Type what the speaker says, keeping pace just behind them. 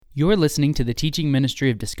You're listening to the teaching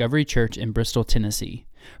ministry of Discovery Church in Bristol, Tennessee.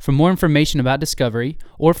 For more information about Discovery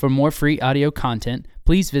or for more free audio content,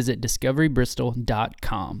 please visit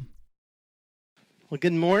discoverybristol.com. Well,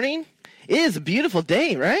 good morning. It is a beautiful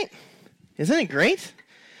day, right? Isn't it great?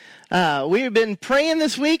 We've been praying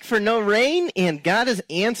this week for no rain, and God has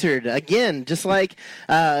answered again, just like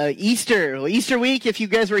Easter. Well, Easter week, if you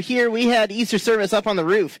guys were here, we had Easter service up on the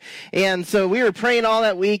roof. And so we were praying all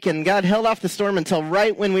that week, and God held off the storm until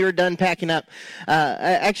right when we were done packing up.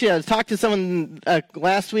 I was talking to someone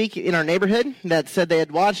last week in our neighborhood that said they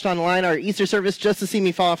had watched online our Easter service just to see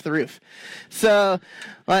me fall off the roof. So,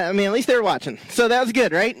 I mean, at least they were watching. So that was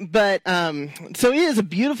good, right? But so it is a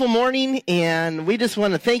beautiful morning, and we just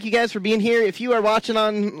want to thank you guys for being here. If you are watching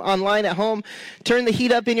online at home, turn the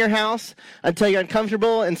heat up in your house until you're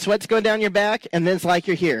uncomfortable and sweat's going down your back, and then it's like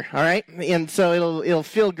you're here, all right? And so it'll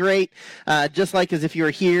feel great, just like as if you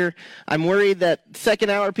were here. I'm worried that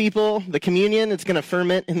second hour people, the communion, it's going to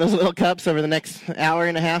ferment in those little cups over the next hour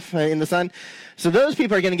and a half in the sun. So those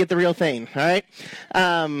people are going to get the real thing, all right?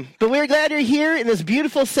 But we're glad you're here in this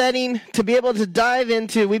beautiful setting to be able to dive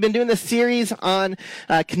into, we've been doing this series on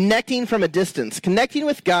connecting from a distance, connecting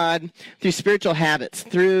with God through spiritual habits,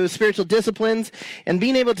 through spiritual disciplines, and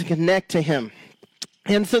being able to connect to Him.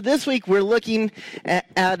 And so this week we're looking at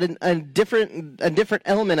a different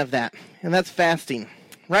element of that, and that's fasting.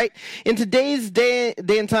 Right? In today's day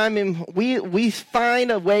and time, we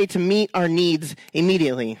find a way to meet our needs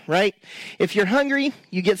immediately, right? If you're hungry,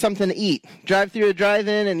 you get something to eat. Drive through a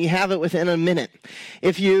drive-in and you have it within a minute.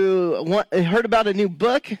 If you heard about a new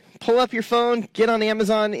book, pull up your phone, get on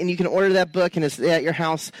Amazon, and you can order that book, and it's at your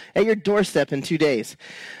house, at your doorstep in 2 days.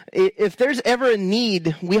 If there's ever a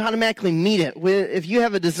need, we automatically meet it. If you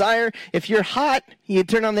have a desire, if you're hot, you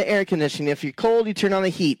turn on the air conditioning. If you're cold, you turn on the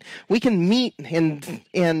heat. We can meet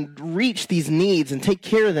and reach these needs and take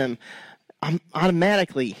care of them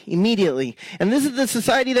automatically, immediately. And this is the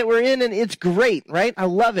society that we're in, and it's great, right? I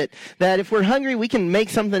love it, that if we're hungry, we can make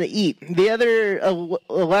something to eat.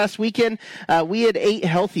 Last weekend, we had ate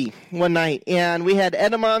healthy one night, and we had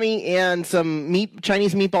edamame and some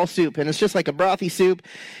Chinese meatball soup, and it's just like a brothy soup,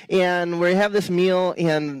 and we have this meal,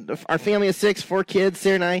 and our family of 6, 4 kids,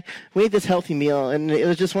 Sarah and I, we ate this healthy meal, and it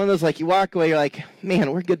was just one of those, like, you walk away, you're like,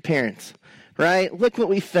 man, we're good parents. Right? Look what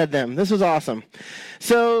we fed them. This was awesome.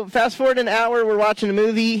 So fast forward an hour, we're watching a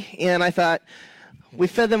movie, and I thought, we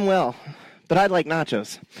fed them well, but I'd like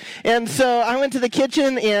nachos. And so I went to the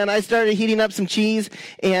kitchen, and I started heating up some cheese,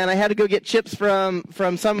 and I had to go get chips from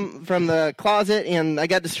the closet, and I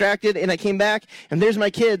got distracted, and I came back, and there's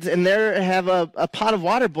my kids, and they have a pot of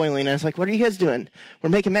water boiling. And I was like, what are you guys doing? We're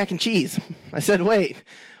making mac and cheese. I said, wait.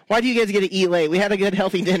 Why do you guys get to eat late? We had a good,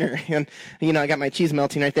 healthy dinner. And, I got my cheese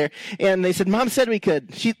melting right there. And they said, Mom said we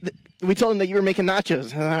could. We told them that you were making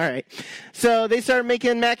nachos. All right. So they started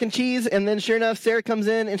making mac and cheese. And then sure enough, Sarah comes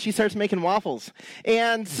in and she starts making waffles.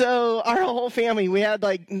 And so our whole family, we had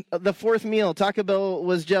like the 4th meal. Taco Bell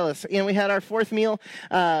was jealous. And we had our 4th meal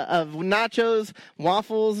of nachos,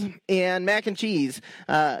 waffles, and mac and cheese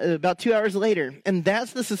about 2 hours later. And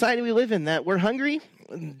that's the society we live in, that we're hungry.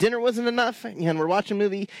 Dinner wasn't enough, and we're watching a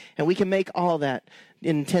movie, and we can make all that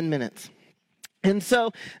in 10 minutes. And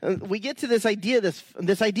so we get to this idea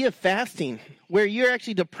of fasting, where you're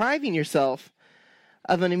actually depriving yourself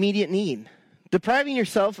of an immediate need, depriving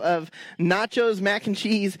yourself of nachos, mac and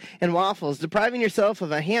cheese, and waffles, depriving yourself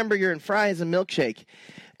of a hamburger and fries and milkshake.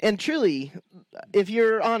 And truly, if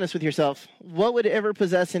you're honest with yourself, what would ever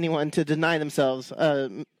possess anyone to deny themselves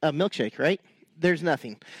a milkshake, right? There's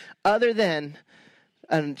nothing other than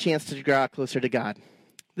a chance to draw closer to God.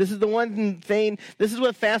 This is the one thing, this is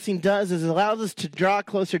what fasting does, is it allows us to draw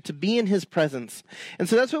closer, to be in His presence. And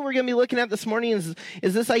so that's what we're going to be looking at this morning is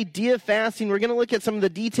this idea of fasting. We're going to look at some of the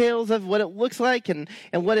details of what it looks like and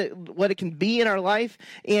what it can be in our life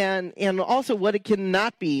and also what it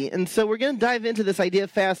cannot be. And so we're going to dive into this idea of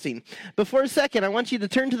fasting. But for a second, I want you to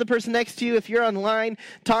turn to the person next to you. If you're online,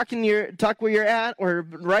 talk where you're at, or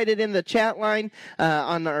write it in the chat line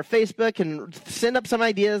on our Facebook and send up some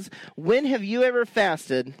ideas. When have you ever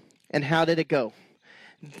fasted? And how did it go?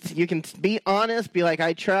 You can be honest, be like,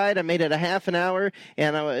 I tried, I made it a half an hour,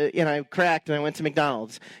 and I cracked, and I went to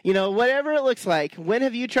McDonald's. Whatever it looks like, when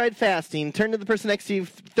have you tried fasting? Turn to the person next to you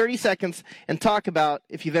 30 seconds and talk about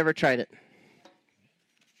if you've ever tried it.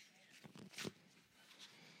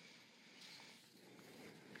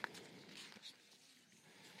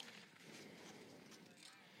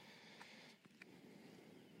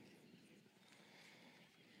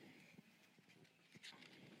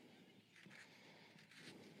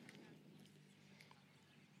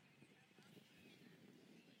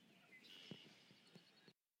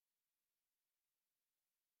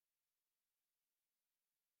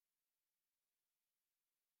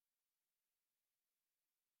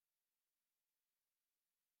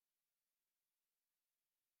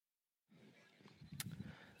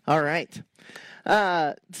 All right.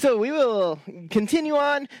 So we will continue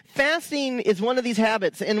on. Fasting is one of these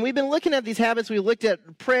habits, and we've been looking at these habits. We've looked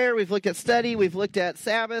at prayer, we've looked at study, we've looked at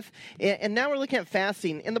Sabbath, and now we're looking at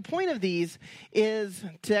fasting. And the point of these is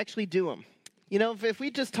to actually do them. You know, if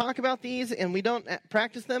we just talk about these and we don't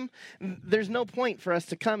practice them, there's no point for us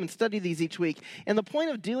to come and study these each week. And the point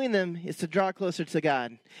of doing them is to draw closer to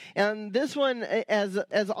God. And this one,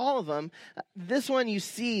 as all of them, this one you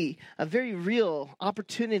see a very real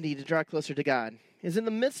opportunity to draw closer to God. Is in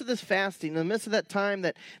the midst of this fasting, in the midst of that time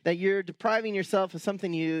that you're depriving yourself of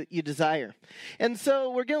something you desire. And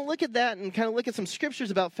so we're going to look at that and kind of look at some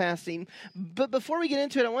scriptures about fasting. But before we get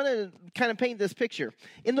into it, I want to kind of paint this picture.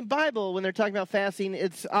 In the Bible, when they're talking about fasting,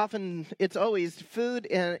 it's always food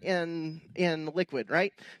and liquid,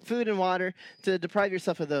 right? Food and water, to deprive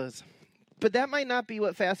yourself of those. But that might not be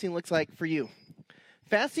what fasting looks like for you.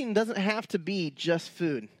 Fasting doesn't have to be just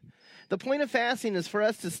food. The point of fasting is for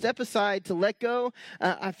us to step aside, to let go.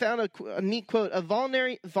 I found a neat quote, a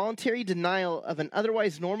voluntary denial of an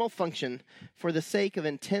otherwise normal function for the sake of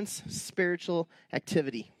intense spiritual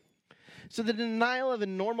activity. So the denial of a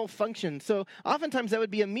normal function. So oftentimes that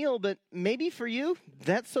would be a meal, but maybe for you,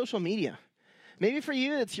 that's social media. Maybe for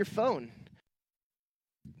you, it's your phone.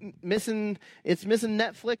 It's missing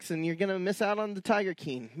Netflix, and you're going to miss out on the Tiger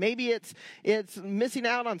King. Maybe it's missing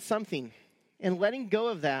out on something and letting go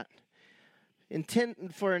of that.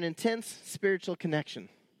 For an intense spiritual connection.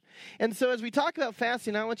 And so as we talk about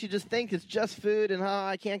fasting, I don't want you to just think it's just food and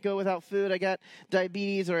I can't go without food. I got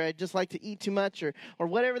diabetes, or I just like to eat too much, or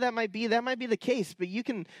whatever that might be. That might be the case, but you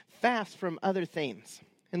can fast from other things.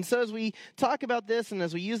 And so as we talk about this and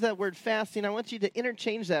as we use that word fasting, I want you to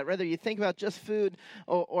interchange that, whether you think about just food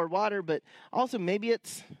or water, but also maybe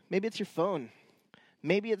it's your phone.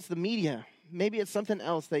 Maybe it's the media. Maybe it's something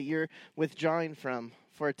else that you're withdrawing from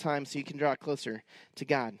for a time so you can draw closer to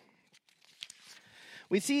God.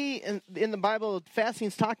 We see in the Bible, fasting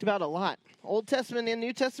is talked about a lot, Old Testament and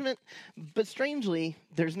New Testament, but strangely,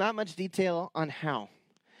 there's not much detail on how.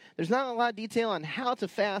 There's not a lot of detail on how to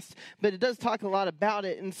fast, but it does talk a lot about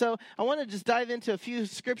it. And so I want to just dive into a few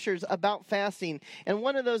scriptures about fasting, and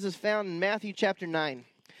one of those is found in Matthew chapter 9.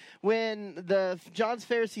 When John's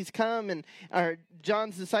Pharisees come or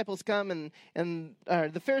John's disciples come and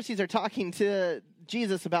the Pharisees are talking to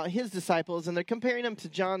Jesus about his disciples, and they're comparing them to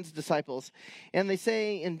John's disciples. And they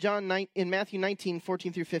say in Matthew 19,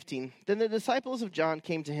 14 through 15, then the disciples of John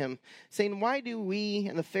came to him, saying, why do we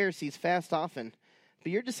and the Pharisees fast often,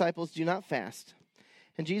 but your disciples do not fast?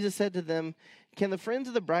 And Jesus said to them, can the friends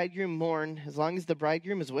of the bridegroom mourn as long as the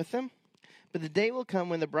bridegroom is with them? But the day will come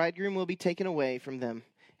when the bridegroom will be taken away from them,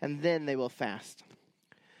 and then they will fast.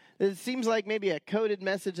 It seems like maybe a coded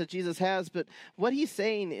message that Jesus has, but what he's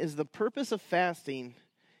saying is the purpose of fasting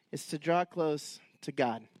is to draw close to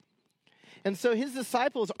God. And so his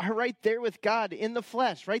disciples are right there with God in the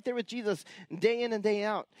flesh, right there with Jesus day in and day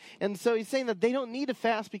out. And so he's saying that they don't need to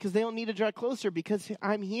fast because they don't need to draw closer because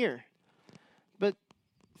I'm here. But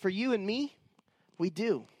for you and me, we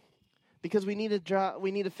do. Because we need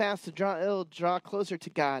to fast to draw closer to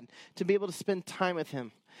God, to be able to spend time with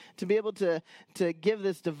him, to be able to give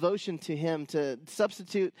this devotion to him, to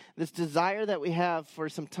substitute this desire that we have for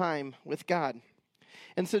some time with God.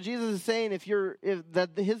 And so Jesus is saying that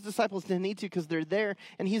his disciples didn't need to because they're there,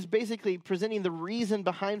 and he's basically presenting the reason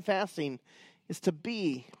behind fasting is to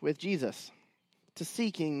be with Jesus, to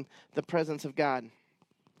seeking the presence of God.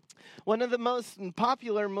 One of the most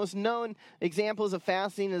popular, most known examples of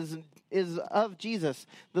fasting is of Jesus,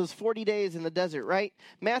 those 40 days in the desert, right?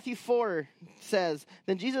 Matthew 4 says,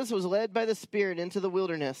 then Jesus was led by the Spirit into the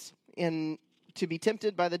wilderness and to be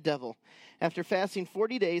tempted by the devil. After fasting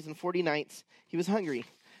 40 days and 40 nights, he was hungry.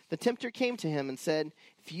 The tempter came to him and said,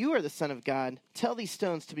 if you are the Son of God, tell these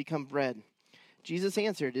stones to become bread. Jesus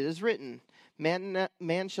answered, it is written,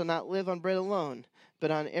 man shall not live on bread alone,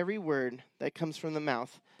 but on every word that comes from the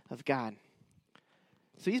mouth of God.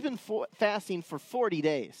 So he's been fasting for 40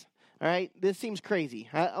 days. All right, this seems crazy.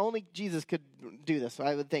 Only Jesus could do this,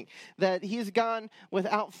 I would think. That he's gone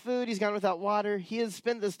without food, he's gone without water. He has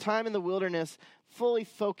spent this time in the wilderness fully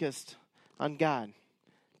focused on God,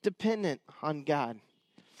 dependent on God.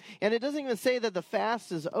 And it doesn't even say that the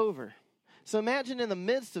fast is over. So imagine in the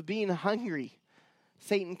midst of being hungry,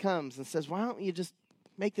 Satan comes and says, why don't you just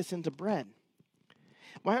make this into bread?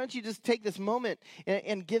 Why don't you just take this moment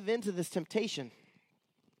and give in to this temptation?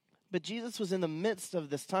 But Jesus was in the midst of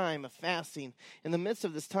this time of fasting, in the midst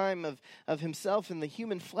of this time of himself in the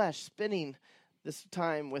human flesh, spending this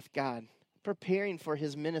time with God, preparing for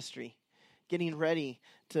his ministry, getting ready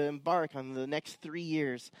to embark on the next 3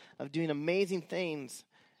 years of doing amazing things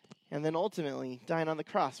and then ultimately dying on the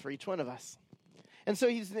cross for each one of us. And so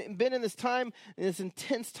he's been in this time, in this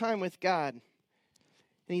intense time with God, and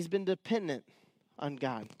he's been dependent on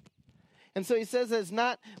God. And so he says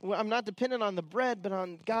I'm not dependent on the bread, but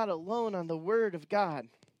on God alone, on the word of God.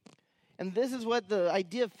 And this is what the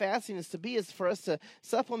idea of fasting is to be, is for us to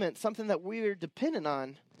supplement something that we're dependent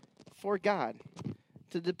on for God,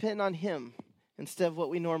 to depend on him instead of what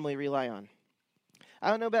we normally rely on.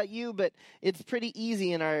 I don't know about you, but it's pretty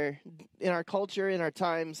easy in our culture, in our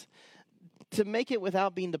times, to make it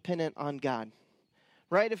without being dependent on God.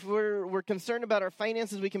 Right? If we're concerned about our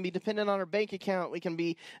finances, we can be dependent on our bank account. We can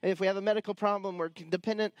be, if we have a medical problem, we're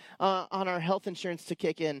dependent on our health insurance to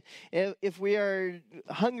kick in. If we are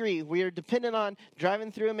hungry, we are dependent on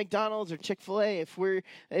driving through a McDonald's or Chick-fil-A.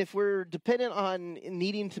 If we're dependent on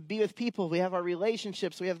needing to be with people, we have our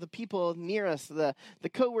relationships. We have the people near us, the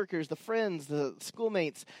coworkers, the friends, the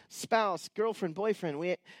schoolmates, spouse, girlfriend, boyfriend.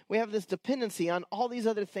 We have this dependency on all these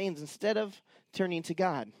other things instead of turning to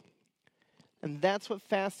God. And that's what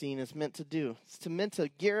fasting is meant to do. It's meant to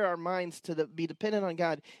gear our minds to be dependent on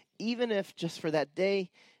God, even if just for that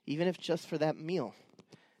day, even if just for that meal.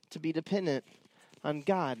 To be dependent on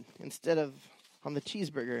God instead of on the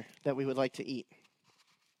cheeseburger that we would like to eat.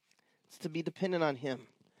 It's to be dependent on him.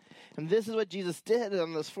 And this is what Jesus did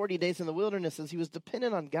on those 40 days in the wilderness, is he was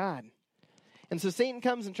dependent on God. And so Satan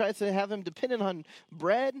comes and tries to have him dependent on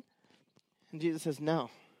bread. And Jesus says, no.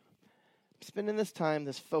 I'm spending this time,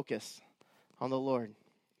 this focus on the Lord.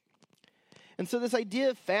 And so this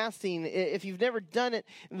idea of fasting, if you've never done it,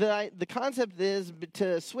 the concept is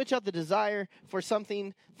to switch out the desire for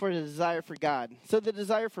something for the desire for God. So the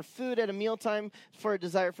desire for food at a mealtime for a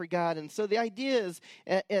desire for God. And so the idea is,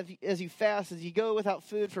 as you fast, as you go without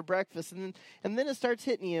food for breakfast, and then it starts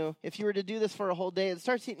hitting you, if you were to do this for a whole day, it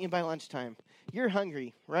starts hitting you by lunchtime. You're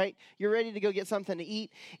hungry, right? You're ready to go get something to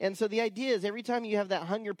eat. And so the idea is every time you have that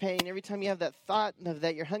hunger pain, every time you have that thought of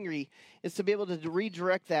that you're hungry, is to be able to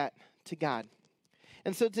redirect that to God.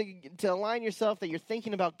 And so to align yourself that you're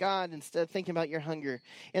thinking about God instead of thinking about your hunger.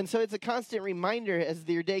 And so it's a constant reminder as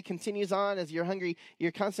your day continues on, as you're hungry,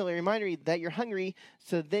 you're constantly reminded that you're hungry.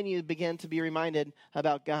 So then you begin to be reminded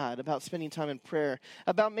about God, about spending time in prayer,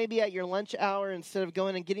 about maybe at your lunch hour, instead of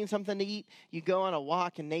going and getting something to eat, you go on a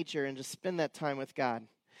walk in nature and just spend that time with God.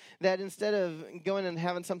 That instead of going and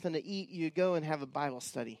having something to eat, you go and have a Bible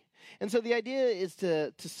study. And so the idea is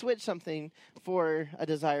to switch something for a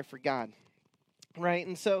desire for God. Right,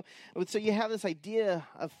 and so you have this idea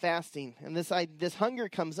of fasting, and this hunger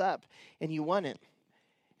comes up, and you want it.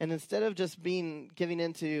 And instead of just giving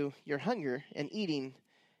into your hunger and eating,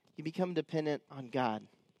 you become dependent on God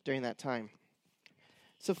during that time.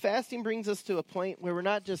 So fasting brings us to a point where we're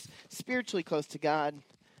not just spiritually close to God,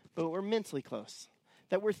 but we're mentally close.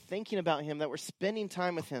 That we're thinking about him, that we're spending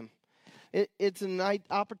time with him. It's an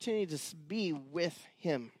opportunity to be with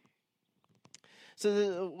him.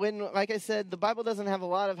 So like I said, the Bible doesn't have a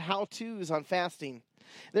lot of how-tos on fasting.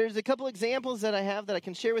 There's a couple examples that I have that I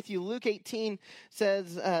can share with you. Luke 18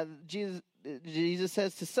 says, Jesus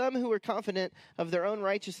says, to some who were confident of their own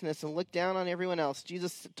righteousness and looked down on everyone else,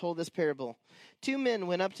 Jesus told this parable. 2 men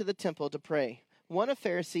went up to the temple to pray, one a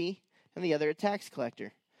Pharisee and the other a tax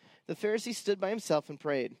collector. The Pharisee stood by himself and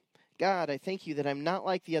prayed, God, I thank you that I'm not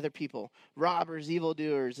like the other people, robbers,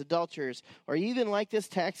 evildoers, adulterers, or even like this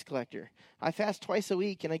tax collector. I fast twice a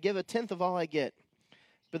week, and I give 1/10 of all I get.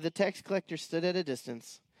 But the tax collector stood at a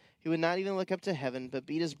distance. He would not even look up to heaven, but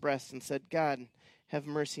beat his breast and said, God, have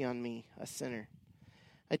mercy on me, a sinner.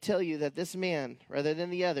 I tell you that this man, rather than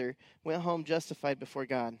the other, went home justified before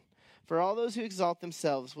God. For all those who exalt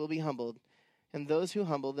themselves will be humbled, and those who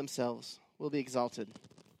humble themselves will be exalted.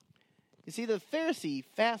 You see, the Pharisee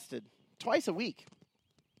fasted twice a week.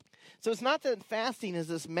 So it's not that fasting is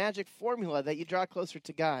this magic formula that you draw closer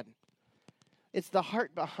to God. It's the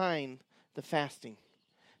heart behind the fasting.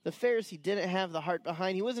 The Pharisee didn't have the heart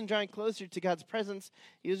behind. He wasn't drawing closer to God's presence.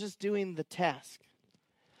 He was just doing the task.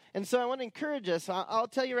 And so I want to encourage us. I'll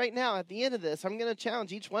tell you right now, at the end of this, I'm going to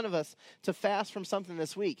challenge each one of us to fast from something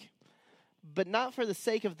this week. But not for the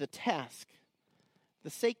sake of the task.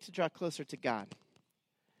 The sake to draw closer to God.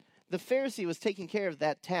 The Pharisee was taking care of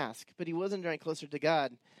that task, but he wasn't drawing closer to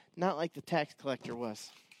God, not like the tax collector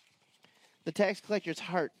was. The tax collector's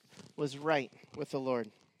heart was right with the Lord.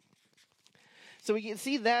 So we can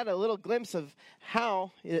see that a little glimpse of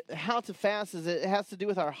how to fast is it has to do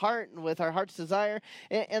with our heart and with our heart's desire.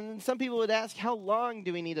 And some people would ask, how long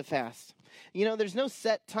do we need to fast? You know, there's no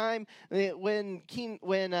set time. When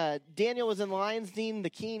Daniel was in the lion's den, the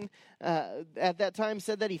king at that time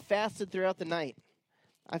said that he fasted throughout the night.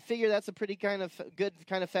 I figure that's a pretty good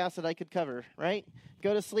kind of fast that I could cover, right?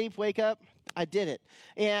 Go to sleep, wake up, I did it.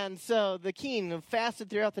 And so the king fasted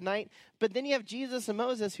throughout the night, but then you have Jesus and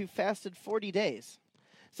Moses who fasted 40 days.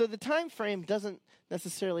 So the time frame doesn't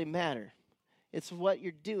necessarily matter. It's what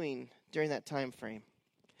you're doing during that time frame.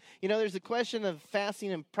 You know, there's a question of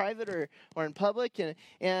fasting in private or in public,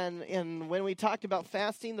 and when we talked about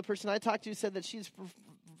fasting, the person I talked to said that she's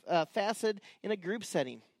fasted in a group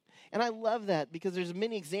setting. And I love that because there's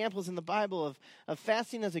many examples in the Bible of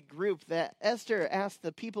fasting as a group, that Esther asked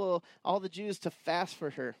the people, all the Jews, to fast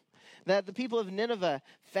for her. That the people of Nineveh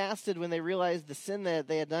fasted when they realized the sin that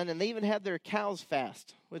they had done, and they even had their cows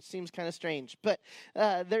fast, which seems kind of strange. But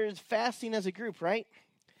there's fasting as a group, right?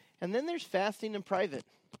 And then there's fasting in private.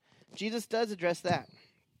 Jesus does address that.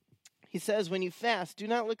 He says, when you fast, do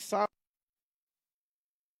not look somber,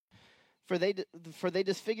 for they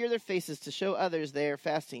disfigure their faces to show others they are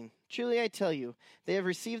fasting. Truly I tell you, they have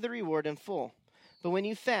received the reward in full. But when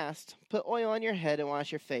you fast, put oil on your head and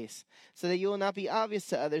wash your face, so that you will not be obvious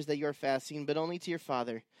to others that you are fasting, but only to your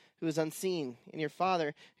Father, who is unseen. And your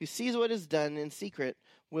Father, who sees what is done in secret,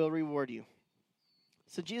 will reward you.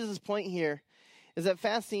 So Jesus' point here is that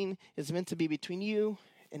fasting is meant to be between you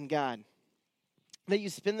and God. That you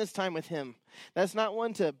spend this time with Him. That's not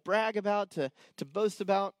one to brag about, to boast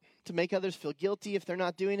about, to make others feel guilty if they're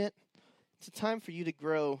not doing it. It's a time for you to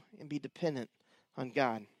grow and be dependent on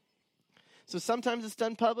God. So sometimes it's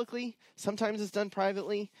done publicly, sometimes it's done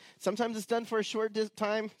privately, sometimes it's done for a short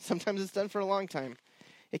time, sometimes it's done for a long time.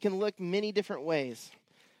 It can look many different ways,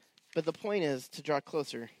 but the point is to draw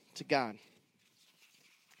closer to God.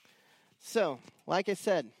 So, like I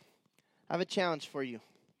said, I have a challenge for you,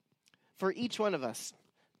 for each one of us,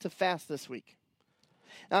 to fast this week.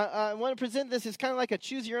 I want to present this as kind of like a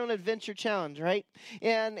choose-your-own-adventure challenge, right?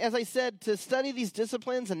 And as I said, to study these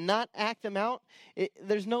disciplines and not act them out,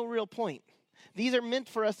 there's no real point. These are meant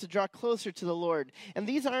for us to draw closer to the Lord. And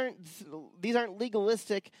these aren't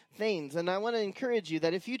legalistic things. And I want to encourage you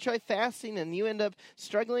that if you try fasting and you end up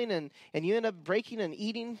struggling and you end up breaking and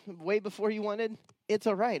eating way before you wanted, it's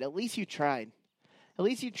all right. At least you tried. At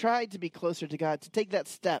least you tried to be closer to God, to take that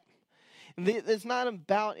step. It's not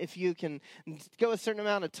about if you can go a certain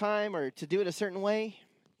amount of time or to do it a certain way.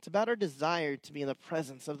 It's about our desire to be in the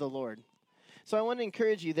presence of the Lord. So I want to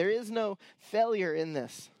encourage you, there is no failure in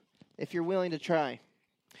this if you're willing to try.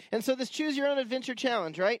 And so this choose your own adventure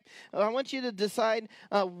challenge, right? I want you to decide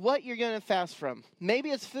what you're going to fast from. Maybe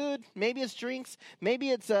it's food, maybe it's drinks, maybe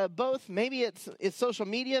it's both, maybe it's social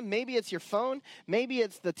media, maybe it's your phone, maybe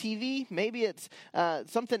it's the TV, maybe it's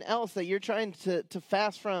something else that you're trying to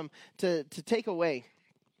fast from, to take away.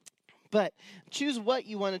 But choose what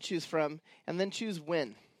you want to choose from, and then choose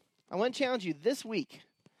when. I want to challenge you this week,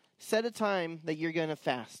 set a time that you're going to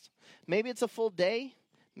fast. Maybe it's a full day,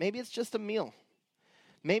 maybe it's just a meal.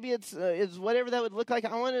 Maybe it's whatever that would look like.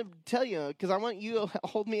 I want to tell you, because I want you to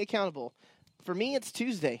hold me accountable. For me, it's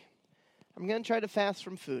Tuesday. I'm going to try to fast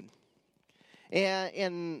from food.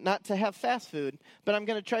 And not to have fast food, but I'm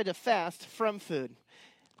going to try to fast from food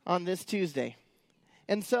on this Tuesday.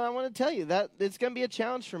 And so I want to tell you that it's going to be a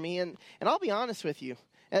challenge for me. And I'll be honest with you.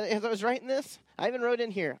 As I was writing this, I even wrote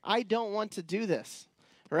in here, I don't want to do this,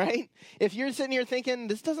 right? If you're sitting here thinking,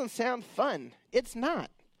 this doesn't sound fun, it's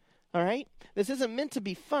not. All right? This isn't meant to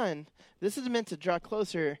be fun. This is meant to draw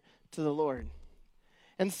closer to the Lord.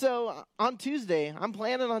 And so on Tuesday, I'm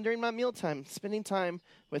planning on during my mealtime, spending time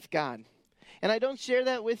with God. And I don't share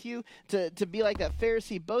that with you to be like that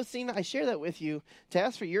Pharisee boasting. I share that with you to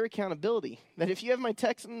ask for your accountability. That if you have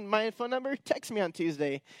my phone number, text me on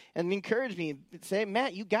Tuesday and encourage me. Say,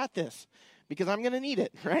 Matt, you got this, because I'm going to need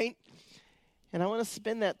it, right? And I want to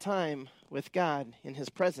spend that time with God in His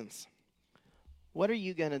presence. What are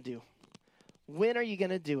you going to do? When are you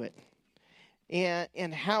going to do it?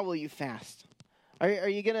 And how will you fast? Are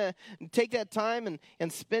you going to take that time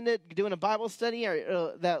and spend it doing a Bible study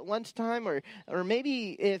or that lunchtime? Or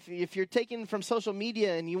maybe if you're taking from social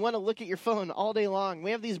media and you want to look at your phone all day long,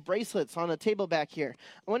 we have these bracelets on a table back here.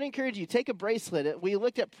 I want to encourage you, take a bracelet. We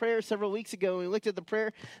looked at prayer several weeks ago, and we looked at the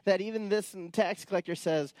prayer that even this tax collector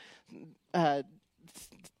says. I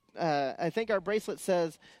think our bracelet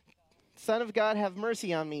says, Son of God, have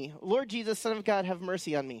mercy on me. Lord Jesus, Son of God, have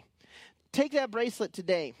mercy on me. Take that bracelet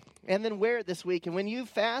today and then wear it this week. And when you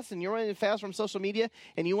fast and you're wanting to fast from social media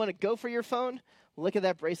and you want to go for your phone, look at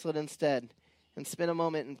that bracelet instead and spend a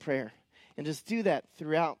moment in prayer. And just do that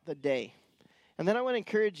throughout the day. And then I want to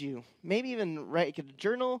encourage you, maybe even write a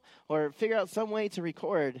journal or figure out some way to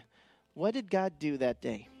record, what did God do that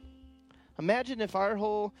day? Imagine if our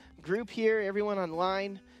whole group here, everyone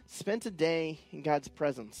online, spent a day in God's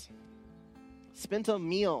presence. spent a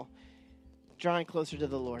meal drawing closer to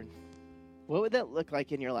the Lord? What would that look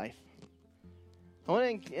like in your life? I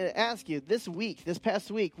want to ask you, this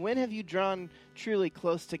past week, when have you drawn truly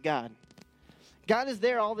close to God? God is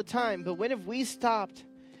there all the time, but when have we stopped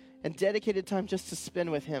and dedicated time just to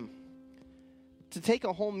spend with him? To take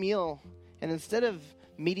a whole meal, and instead of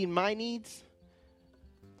meeting my needs,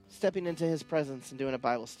 stepping into his presence and doing a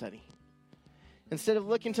Bible study. Instead of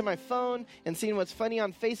looking to my phone and seeing what's funny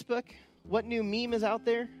on Facebook, what new meme is out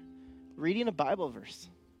there, reading a Bible verse.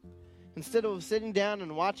 Instead of sitting down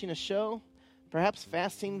and watching a show, perhaps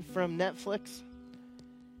fasting from Netflix,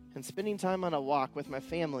 and spending time on a walk with my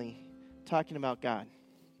family talking about God.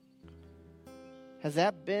 Has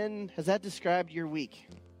that described your week?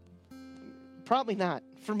 Probably not.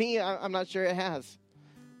 For me, I'm not sure it has.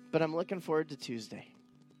 But I'm looking forward to Tuesday.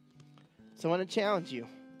 So I want to challenge you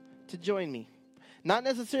to join me. Not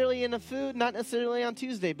necessarily in the food, not necessarily on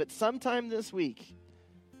Tuesday, but sometime this week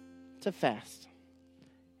to fast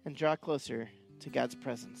and draw closer to God's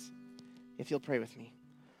presence. If you'll pray with me.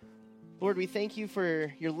 Lord, we thank you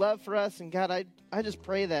for your love for us. And God, I just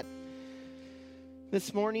pray that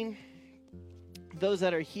this morning, those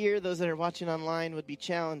that are here, those that are watching online would be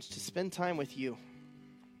challenged to spend time with you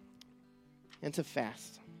and to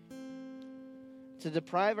fast. To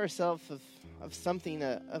deprive ourselves of something,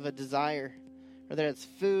 of a desire, whether it's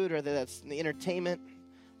food or whether that's the entertainment,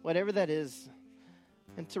 whatever that is,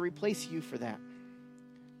 and to replace you for that.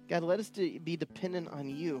 God, let us be dependent on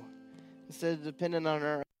you instead of dependent on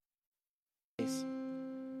our ways.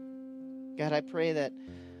 God, I pray that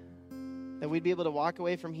we'd be able to walk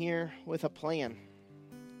away from here with a plan.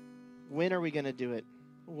 When are we going to do it?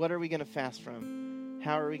 What are we going to fast from?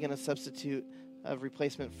 How are we going to substitute a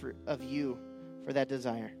replacement of you for that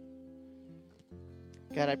desire?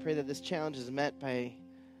 God, I pray that this challenge is met by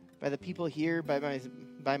the people here,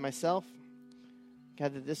 by myself.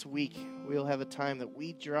 God, that this week we will have a time that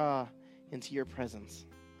we draw into your presence,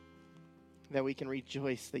 that we can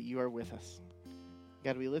rejoice that you are with us.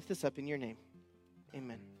 God, we lift this up in your name.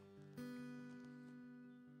 Amen.